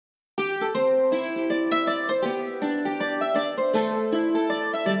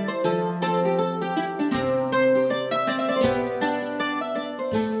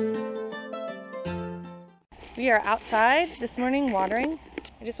We are outside this morning watering.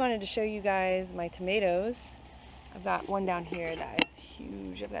 I just wanted to show you guys my tomatoes. I've got one down here that is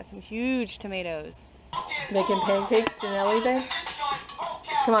huge. I've got some huge tomatoes. Making pancakes to Nelly, babe?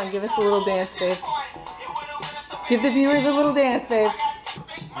 Come on, give us a little dance, babe. Give the viewers a little dance, babe.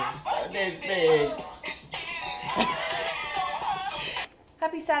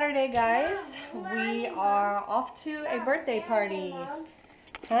 Happy Saturday, guys. We are off to a birthday party.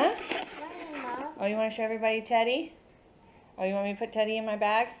 Huh? Oh, you want to show everybody Teddy? Oh, you want me to put Teddy in my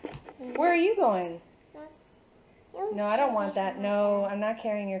bag? Where are you going? No, I don't want that. No, I'm not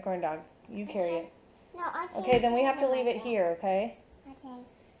carrying your corn dog. You carry it. Okay, then we have to leave it here, okay? Okay.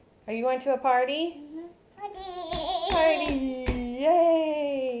 Are you going to a party? Party! Party!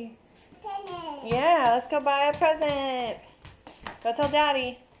 Yay! Yeah, let's go buy a present. Go tell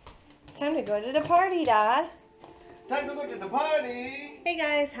Daddy. It's time to go to the party, Dad. Time to go to the party! Hey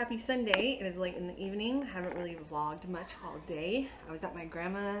guys, happy Sunday. It is late in the evening. Haven't really vlogged much all day. I was at my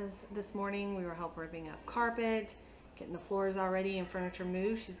grandma's this morning. We were helping ripping up carpet, getting the floors all ready and furniture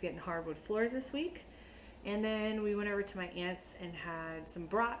moved. She's getting hardwood floors this week. And then we went over to my aunt's and had some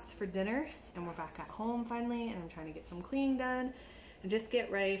brats for dinner. And we're back at home finally, and I'm trying to get some cleaning done and just get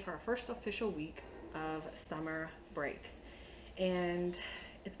ready for our first official week of summer break. And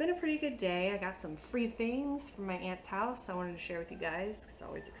it's been a pretty good day. I got some free things from my aunt's house I wanted to share with you guys. It's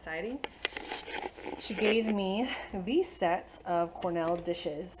always exciting. She gave me these sets of Cornell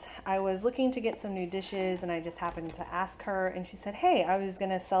dishes. I was looking to get some new dishes and I just happened to ask her, and she said, hey, I was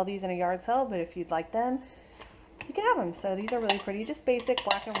gonna sell these in a yard sale, but if you'd like them, you can have them. So these are really pretty, just basic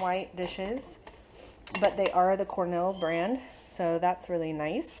black and white dishes, but they are the Cornell brand, so that's really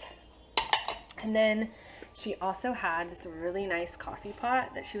nice. And then she also had this really nice coffee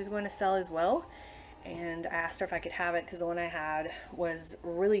pot that she was going to sell as well. And I asked her if I could have it because the one I had was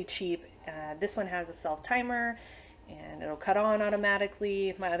really cheap. This one has a self timer and it'll cut on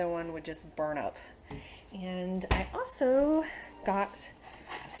automatically. My other one would just burn up. And I also got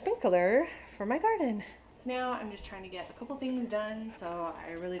a sprinkler for my garden. So now I'm just trying to get a couple things done, so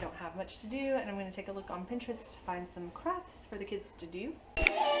I really don't have much to do, and I'm going to take a look on Pinterest to find some crafts for the kids to do.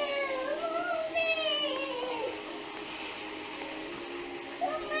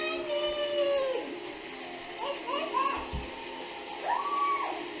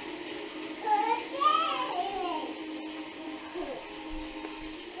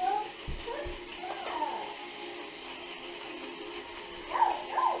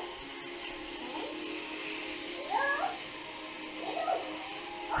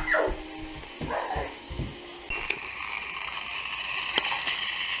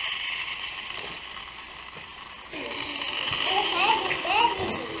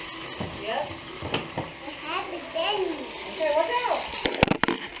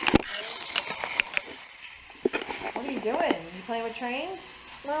 Doing? You playing with trains?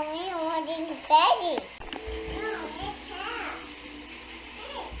 Mommy, I want to eat Betty. No, it's half.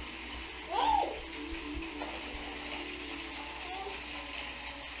 Hey, hey.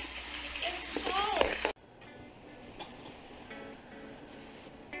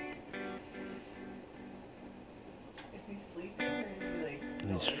 Is he sleeping or is he like...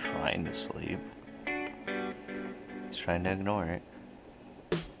 He's trying to sleep. He's trying to ignore it.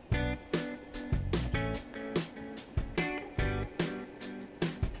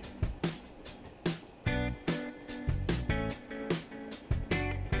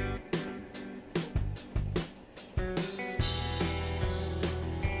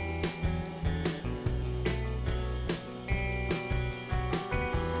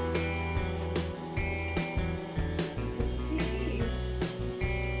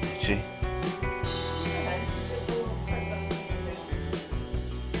 See?